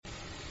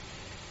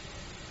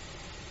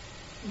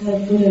The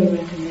Buddha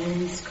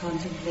recommends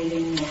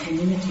contemplating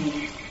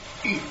equanimity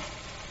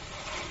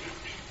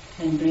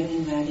and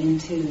bringing that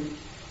into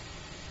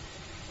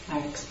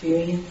our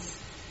experience,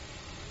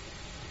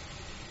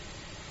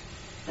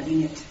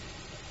 letting it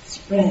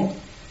spread,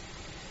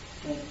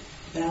 the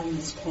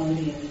boundless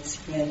quality of it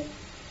spread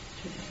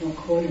through the four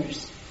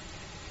quarters.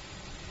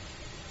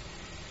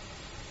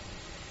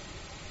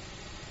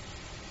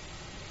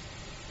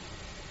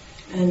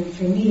 And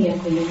for me,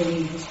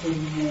 equanimity has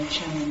been a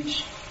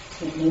challenge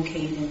to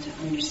locate and to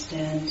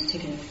understand, to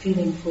get a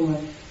feeling for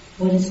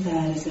what is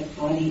that as a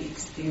body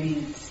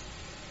experience.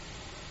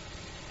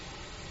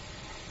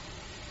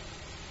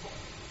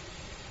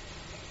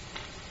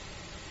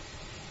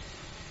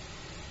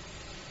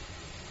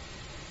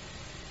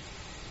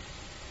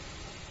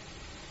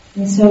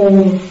 And so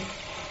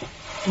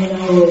when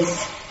I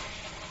was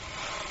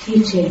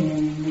teaching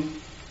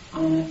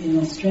in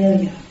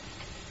Australia,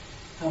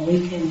 a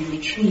weekend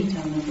retreat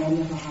on the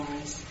Brahma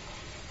Viharas,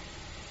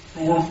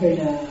 I offered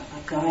a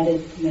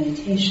guided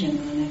meditation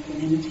on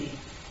equanimity.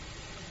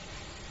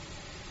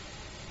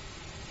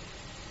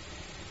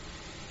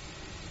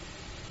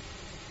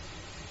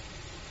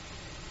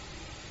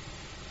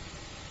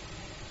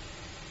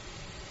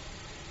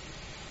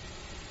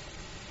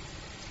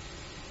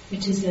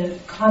 Which is a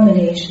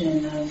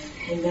combination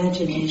of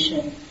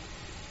imagination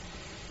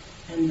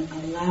and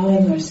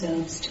allowing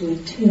ourselves to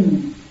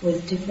attune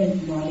with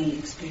different body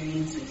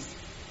experiences.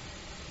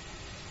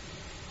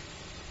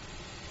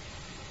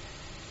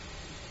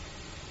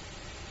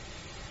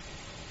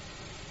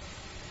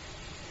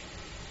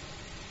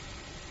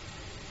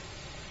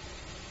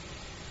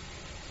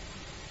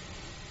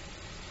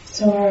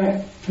 So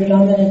our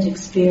predominant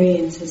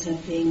experience is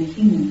of being a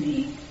human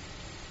being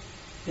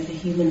with a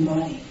human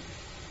body.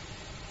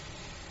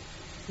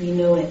 We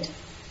know it.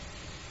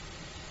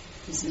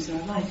 This is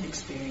our life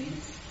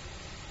experience.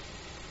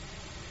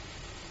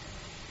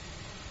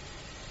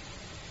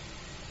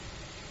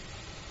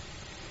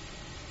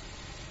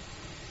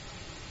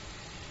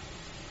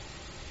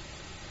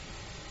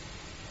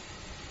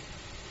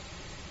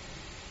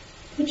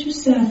 Put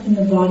yourself in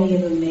the body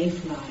of a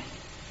mayfly.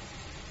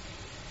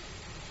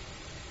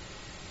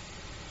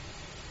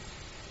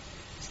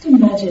 Just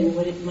imagine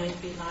what it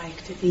might be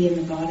like to be in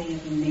the body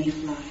of a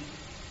mayfly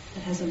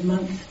that has a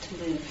month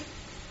to live.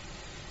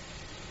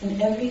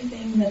 And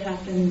everything that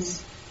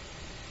happens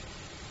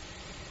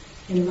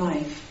in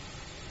life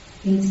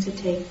needs to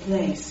take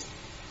place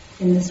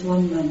in this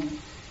 1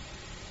 month.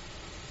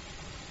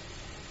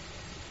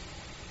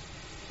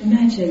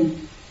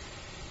 Imagine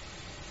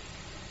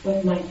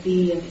what might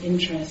be of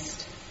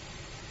interest,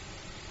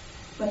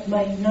 what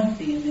might not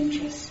be of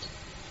interest.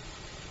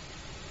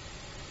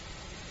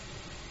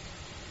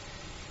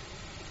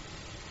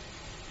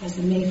 As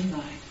a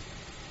mayfly.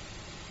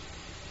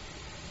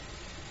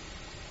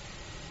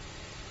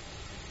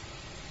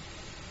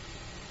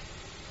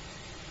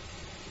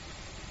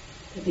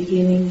 The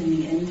beginning and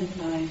the end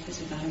of life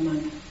is about a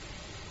month.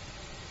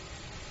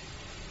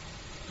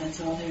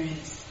 That's all there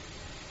is.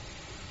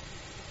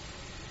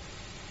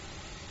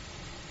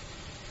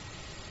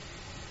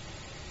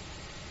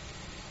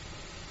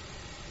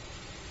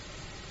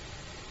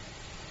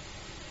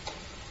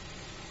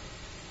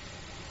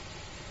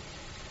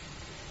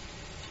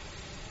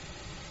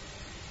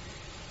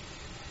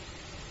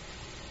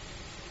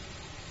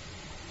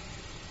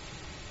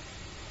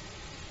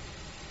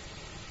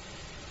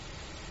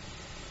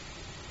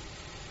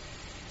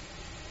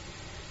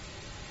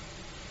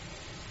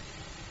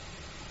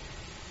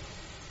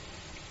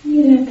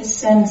 You have a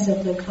sense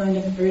of the kind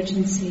of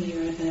urgency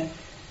or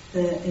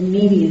the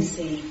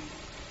immediacy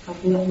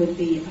of what would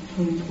be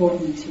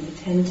important to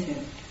attend to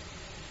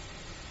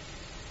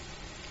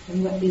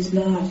and what is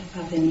not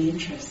of any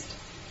interest.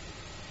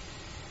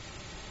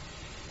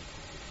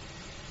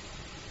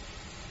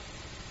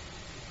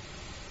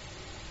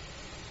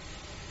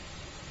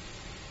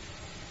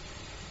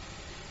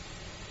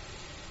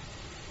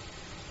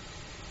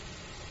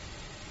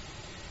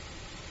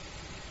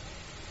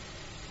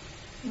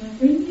 Now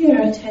bring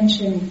your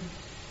attention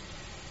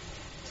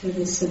to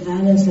the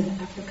savannas of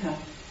Africa,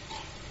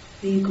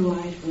 big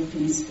wide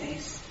open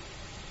space.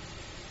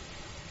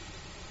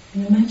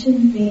 And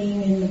imagine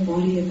being in the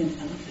body of an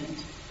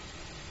elephant.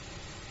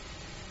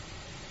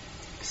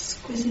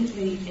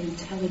 Exquisitely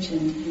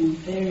intelligent and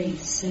very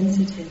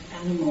sensitive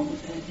animal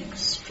with an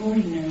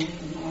extraordinarily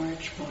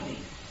large body.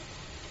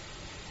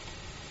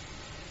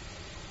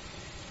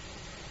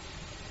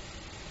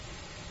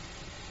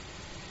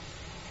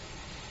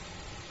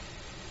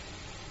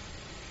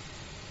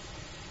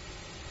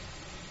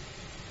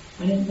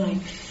 What it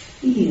might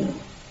feel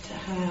to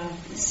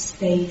have the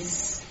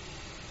space,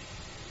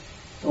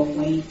 the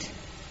weight,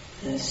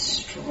 the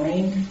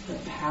strength,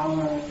 the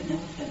power of an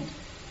elephant,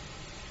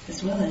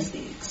 as well as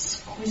the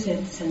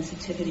exquisite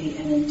sensitivity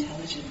and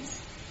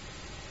intelligence.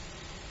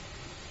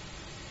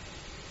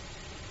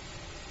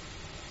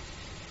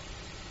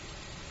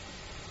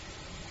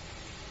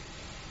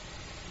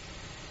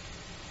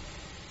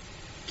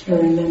 To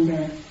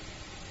remember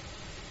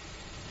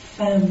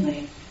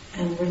family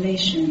and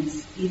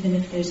relations, even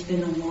if there's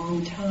been a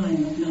long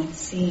time of not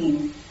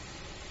seeing.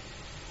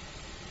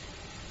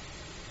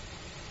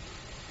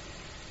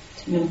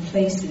 To know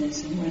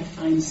places and where to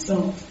find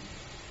salt,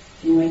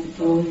 and where the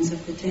bones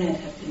of the dead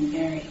have been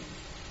buried.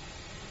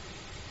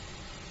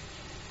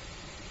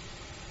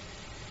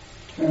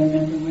 To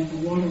remember where the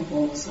water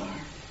holes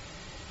are,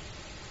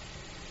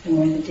 and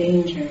where the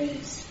danger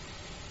is.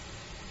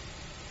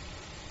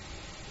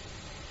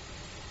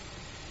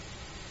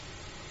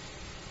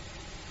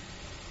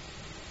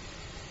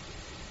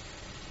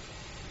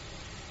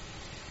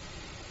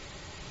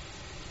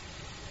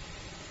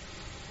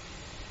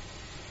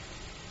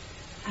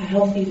 A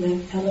healthy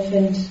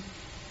elephant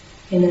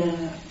in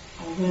a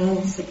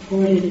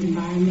well-supported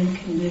environment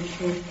can live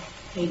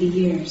for 80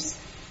 years.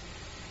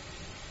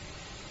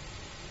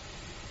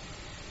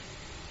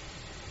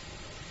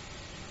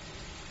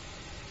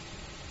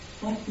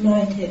 What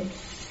might it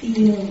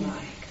feel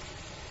like?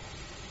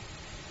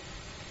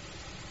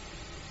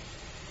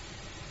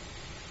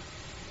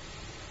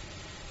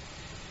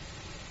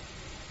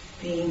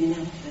 Being an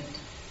elephant.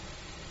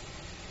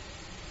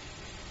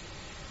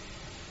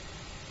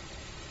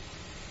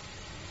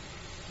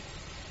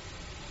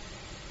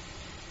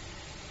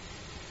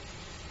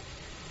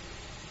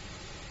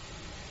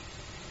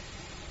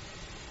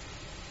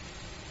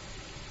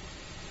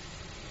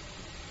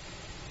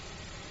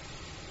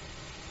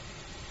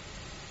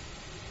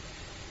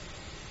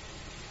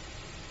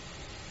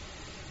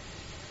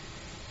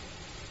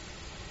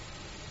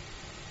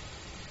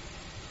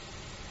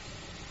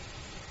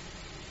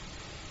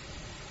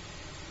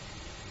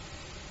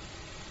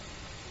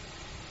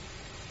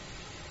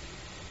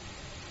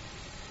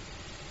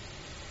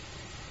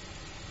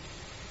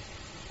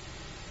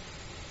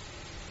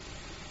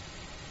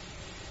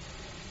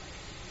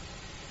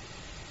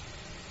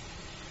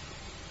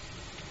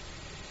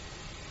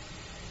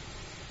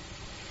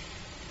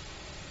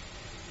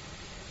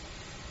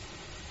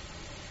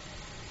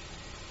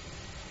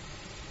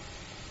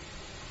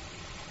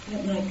 What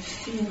it might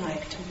feel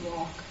like to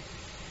walk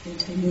and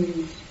to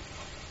move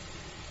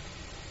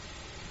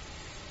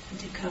and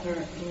to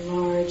cover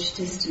large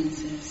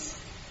distances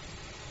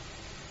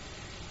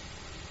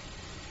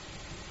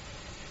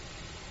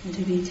and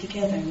to be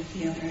together with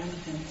the other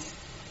elephants.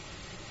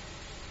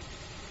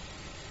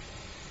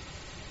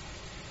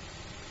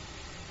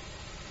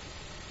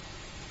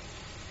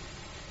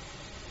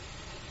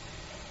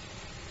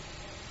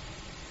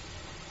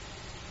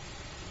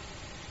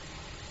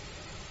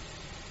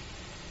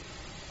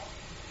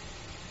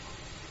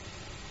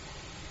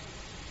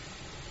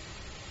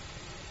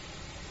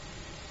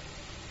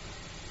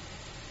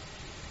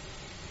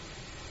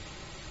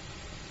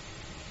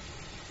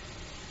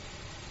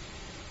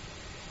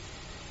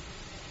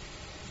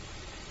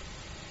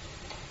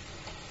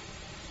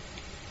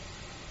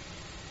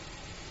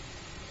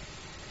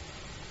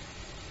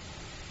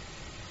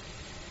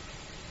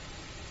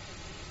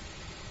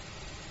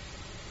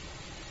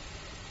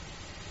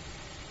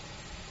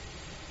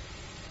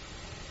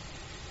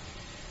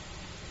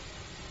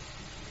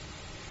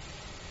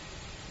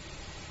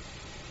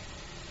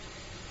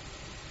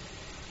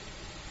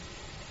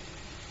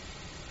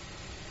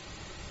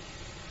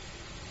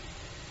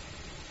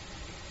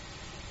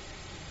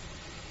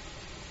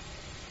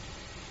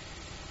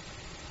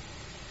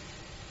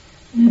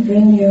 Now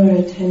bring your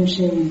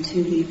attention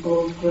to the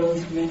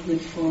old-growth redwood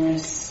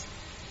forests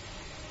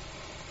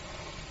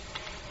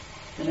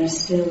that are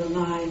still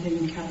alive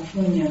in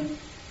California.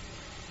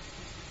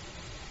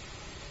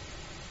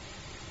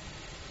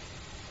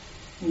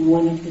 And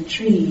one of the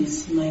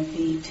trees might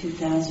be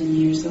 2,000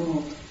 years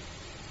old.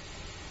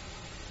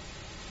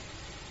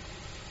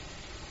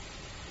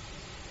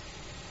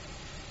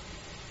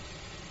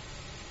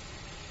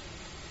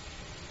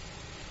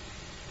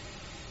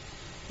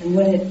 And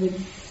what it would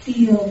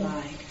feel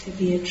like to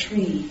be a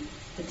tree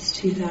that's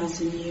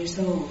 2,000 years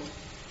old,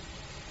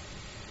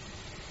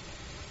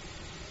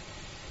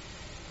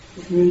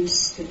 with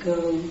roots that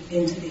go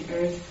into the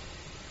earth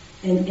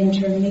and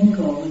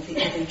intermingle with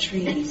the other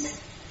trees,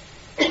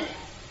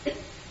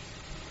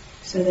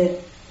 so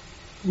that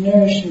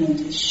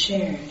nourishment is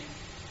shared,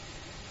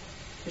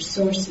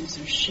 resources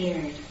are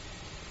shared.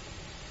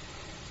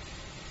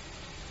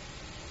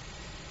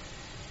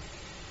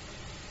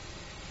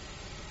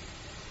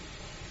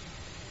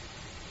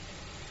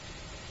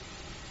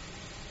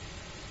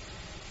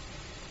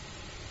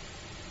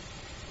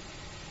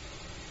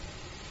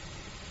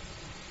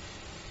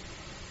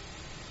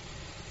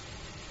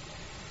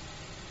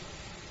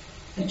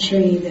 A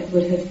tree that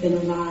would have been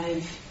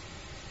alive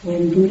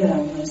when Buddha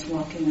was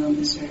walking on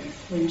this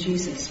earth, when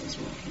Jesus was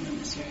walking on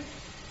this earth.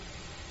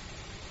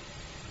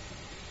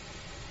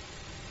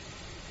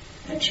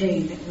 A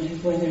tree that would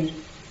have weathered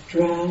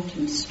drought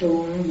and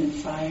storm and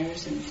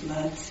fires and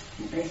floods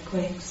and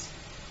earthquakes.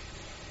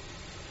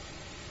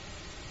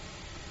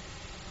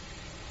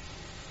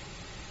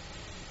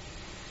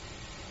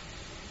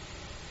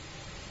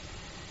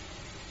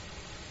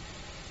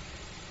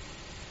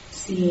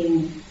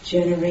 Seeing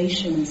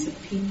generations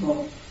of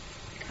people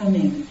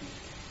coming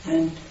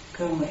and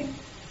going.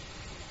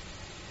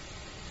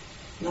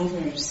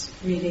 lovers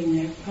reading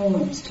their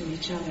poems to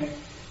each other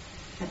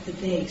at the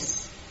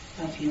base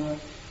of your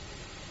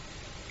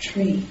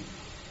tree,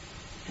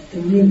 at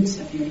the roots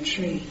of your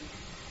tree.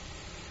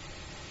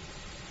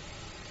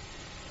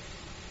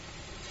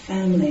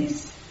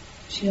 Families,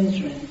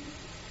 children,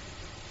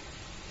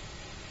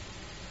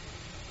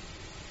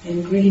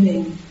 and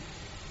grieving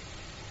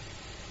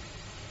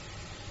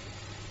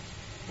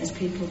as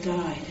people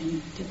died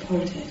and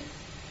departed.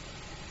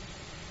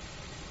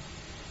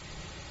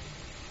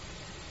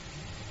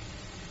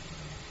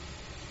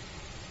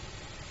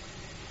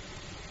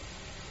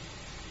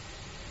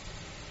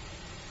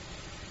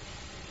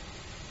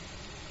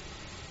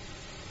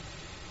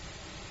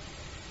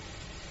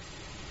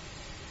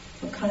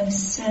 What kind of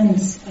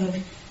sense of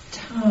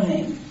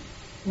time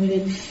would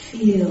it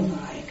feel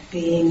like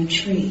being a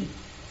tree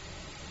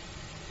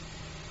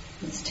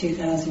that's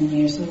 2,000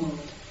 years old?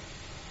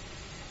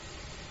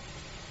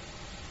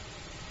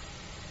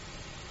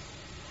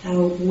 How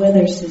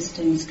weather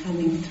systems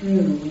coming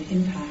through would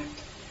impact.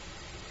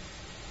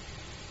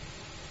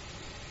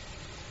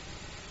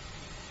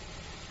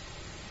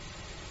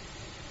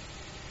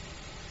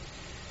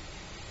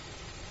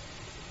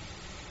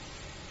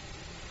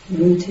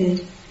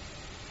 Rooted,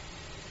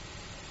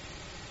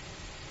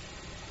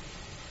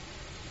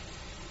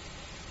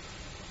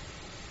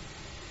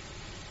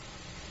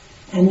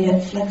 and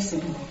yet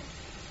flexible.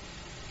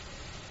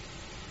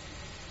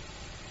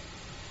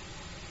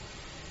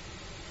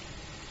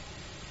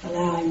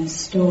 Allowing the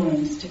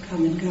storms to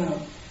come and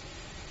go.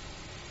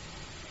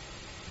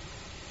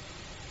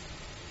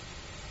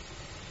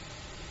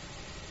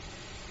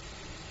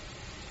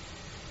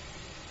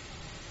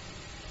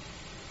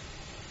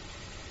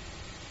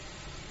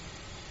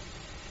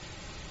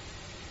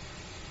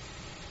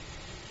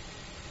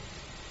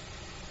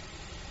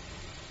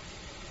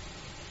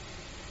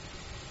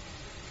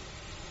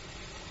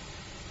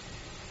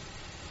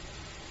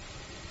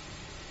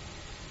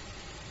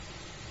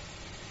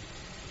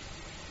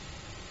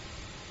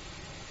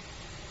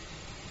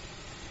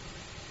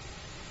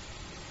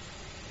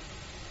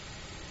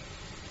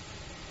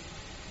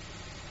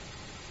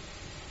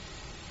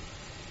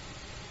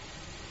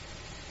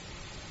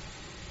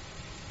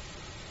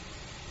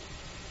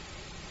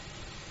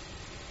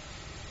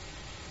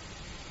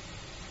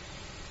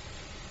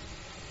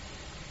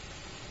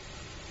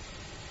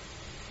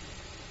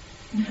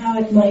 And how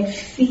it might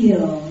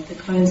feel, the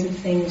kinds of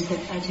things that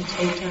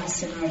agitate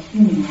us in our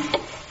human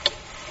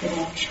life, for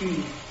that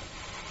tree,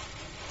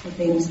 the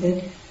things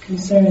that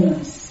concern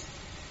us,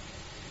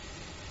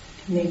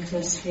 makes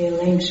us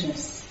feel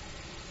anxious,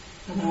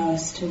 allow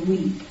us to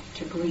weep,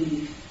 to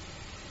grieve.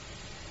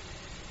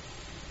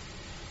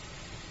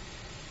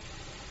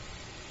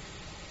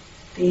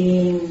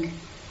 Being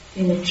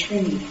in a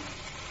tree's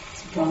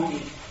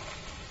body,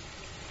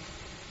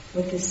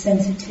 with the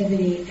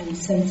sensitivity and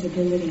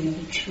sensibility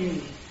of a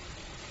tree,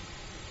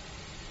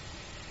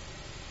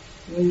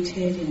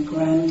 rooted and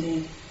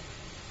grounded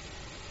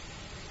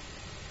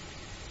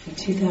for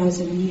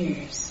 2,000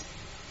 years,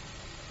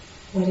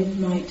 what it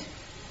might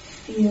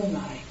feel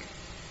like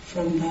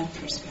from that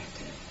perspective.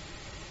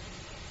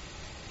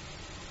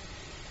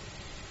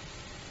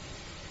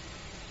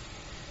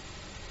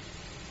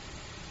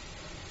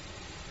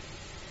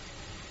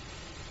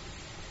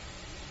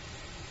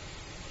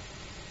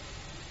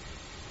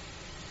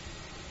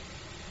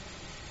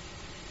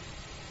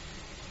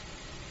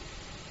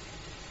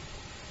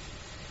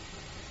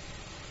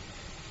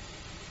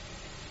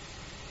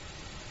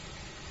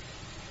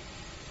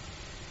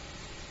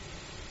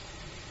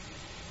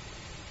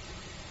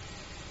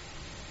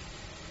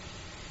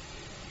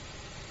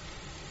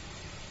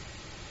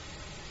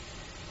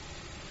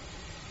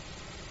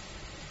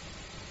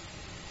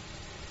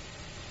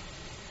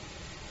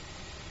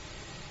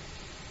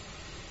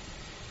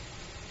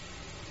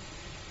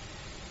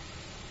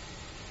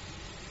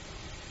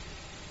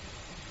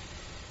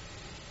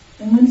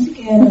 And once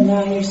again,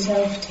 allow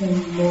yourself to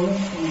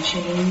morph and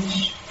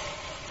change.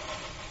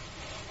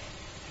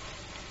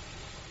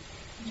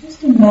 And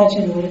just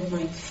imagine what it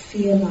might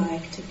feel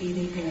like to be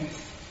the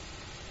earth.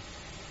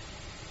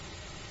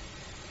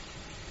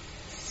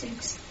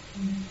 6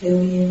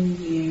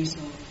 billion years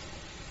old.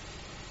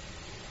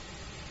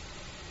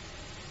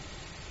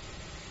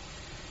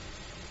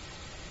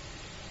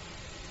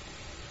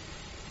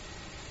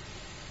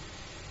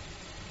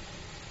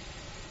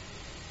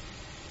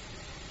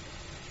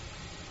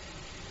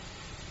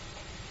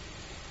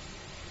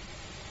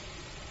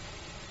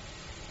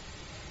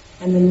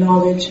 And the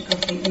knowledge of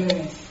the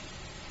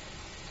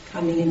earth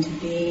coming into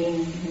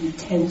being in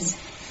intense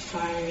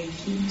fiery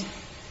heat,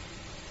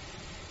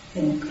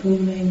 then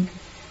cooling,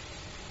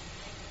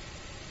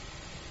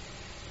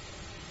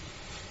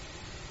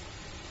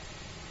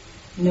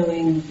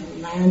 knowing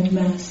the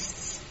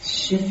landmass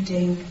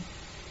shifting,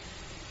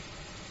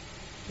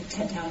 the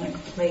tectonic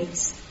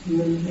plates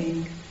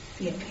moving,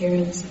 the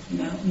appearance of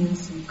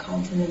mountains and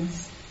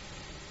continents,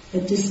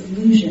 the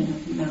dissolution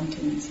of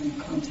mountains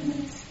and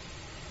continents,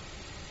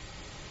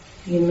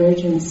 the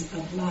emergence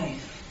of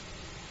life.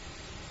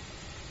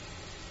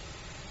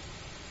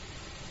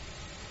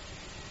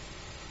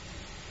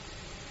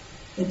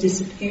 the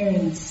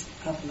disappearance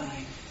of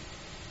life,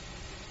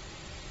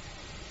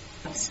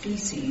 of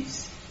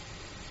species.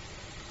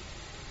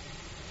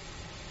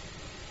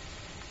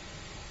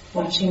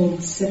 Watching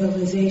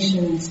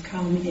civilizations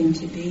come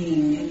into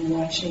being and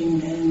watching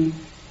them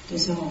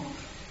dissolve.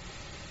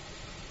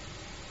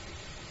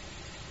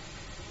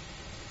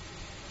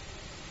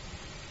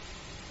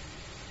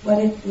 What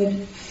it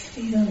would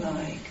feel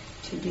like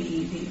to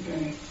be the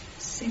Earth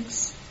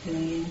 6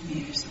 billion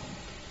years old.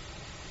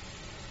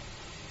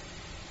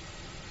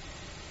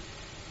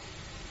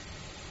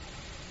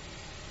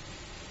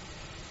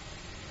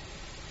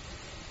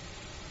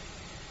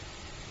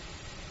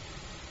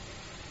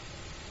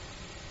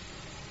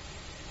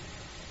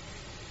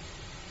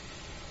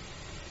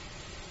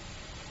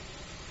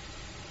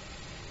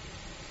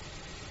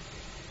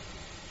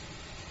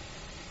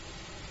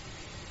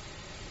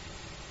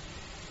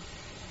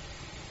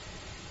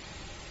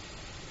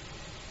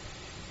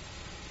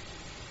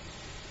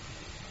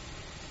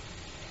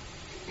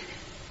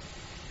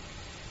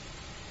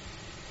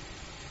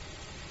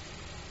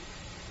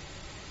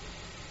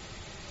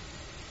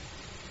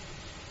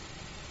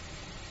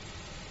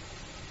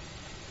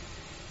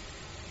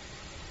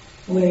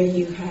 Where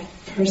you had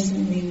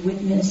personally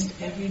witnessed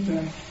every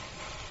birth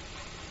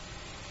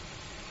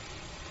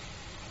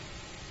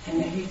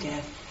and every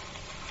death,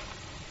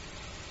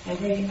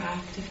 every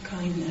act of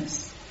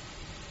kindness,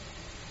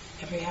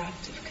 every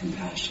act of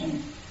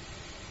compassion,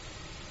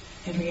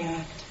 every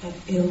act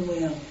of ill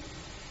will,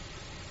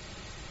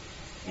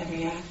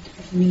 every act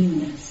of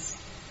meanness.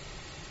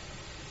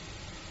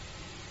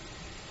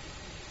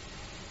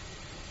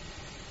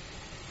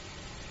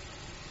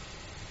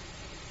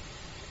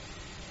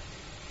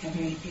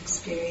 Every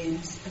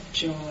experience of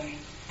joy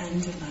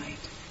and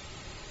delight.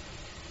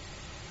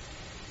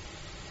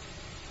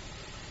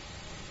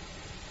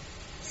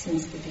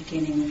 Since the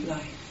beginning of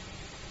life.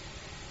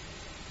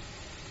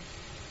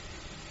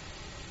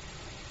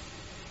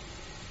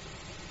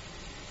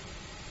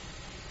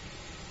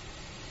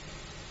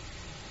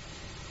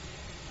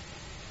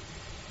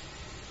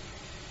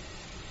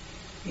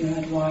 You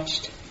had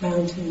watched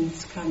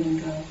mountains come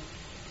and go,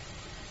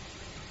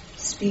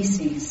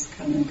 species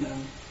come and go,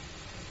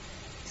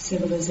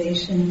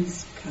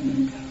 civilizations come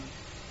and go.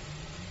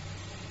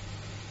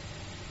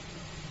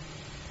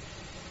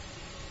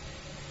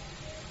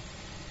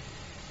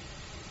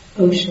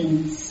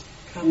 Oceans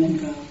come and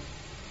go.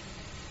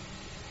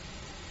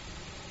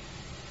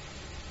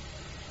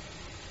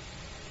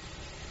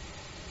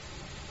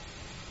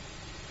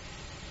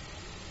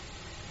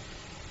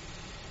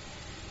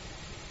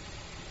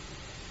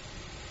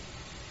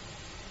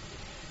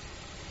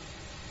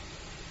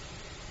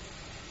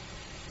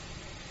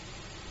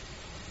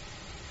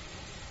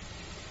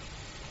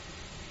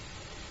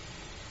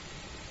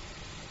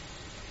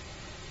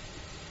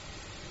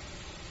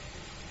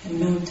 And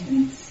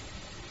mountains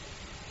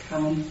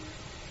come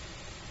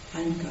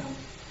and go.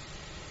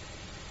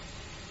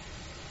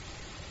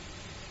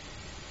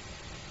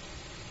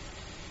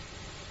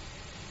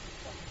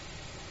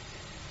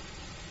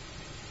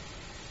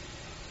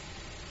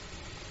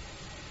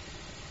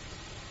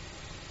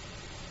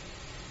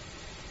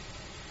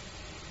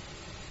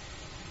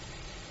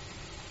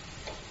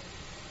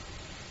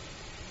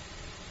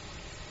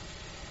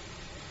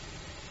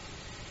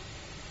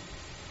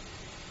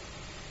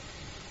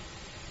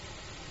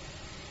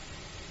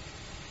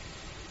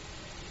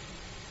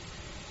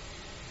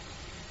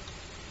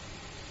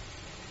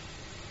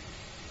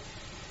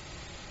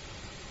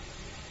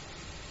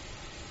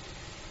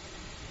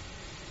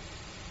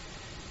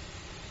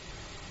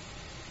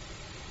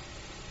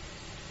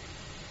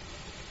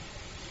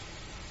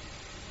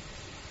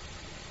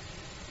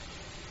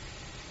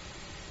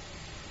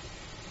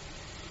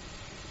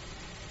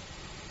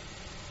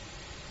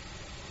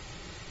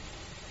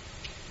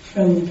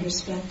 From the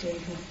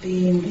perspective of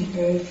being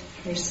the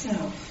earth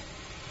herself.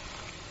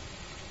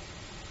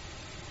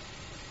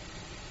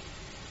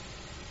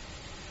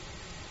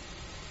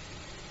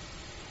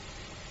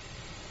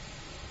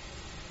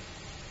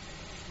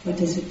 What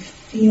does it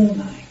feel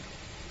like?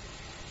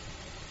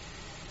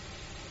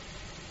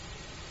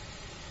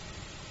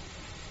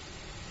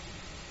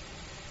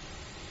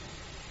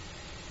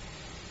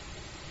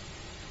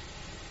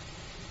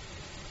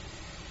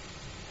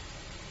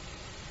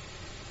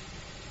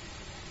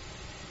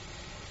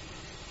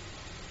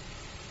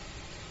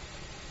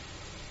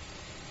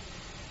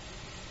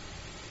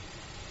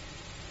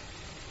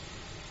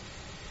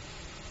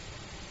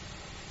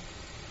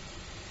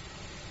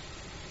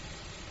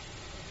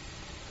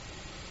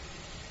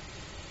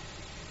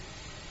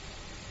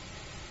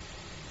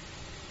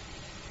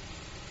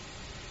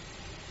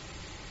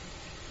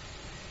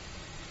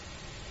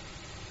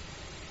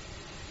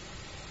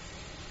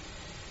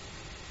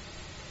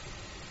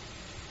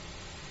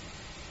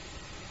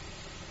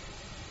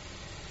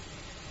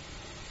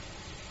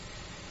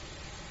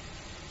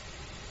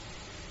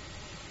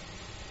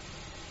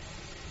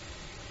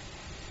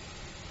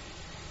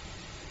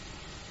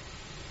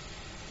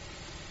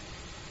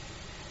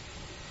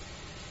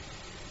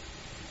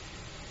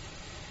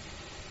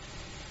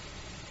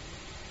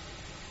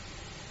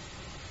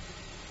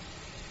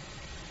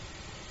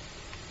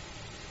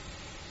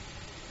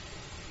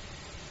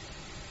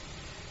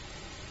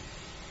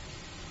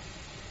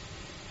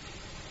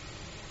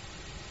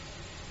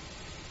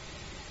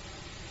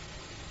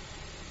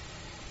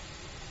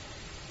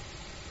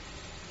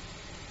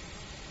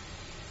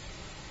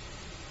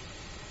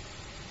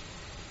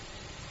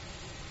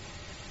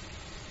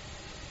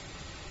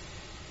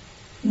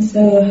 And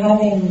so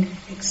having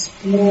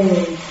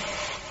explored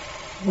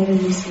what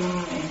it is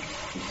like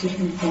with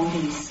different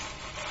bodies,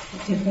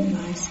 with different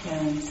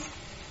lifespans,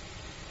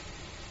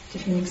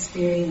 different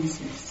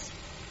experiences,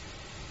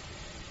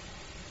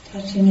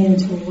 touching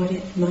into what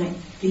it might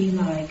be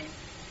like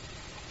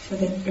for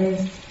the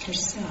earth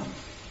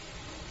herself,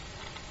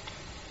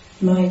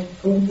 might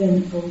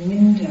open a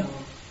window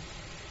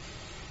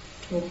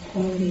to a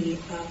quality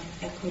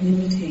of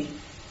equanimity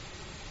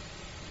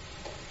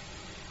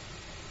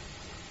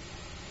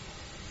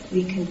that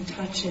we can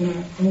touch in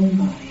our own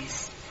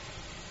bodies,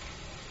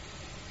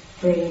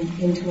 bring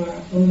into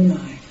our own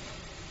life,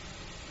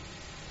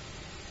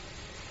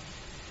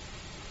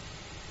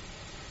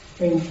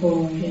 bring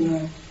forward in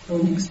our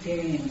own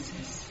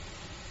experiences.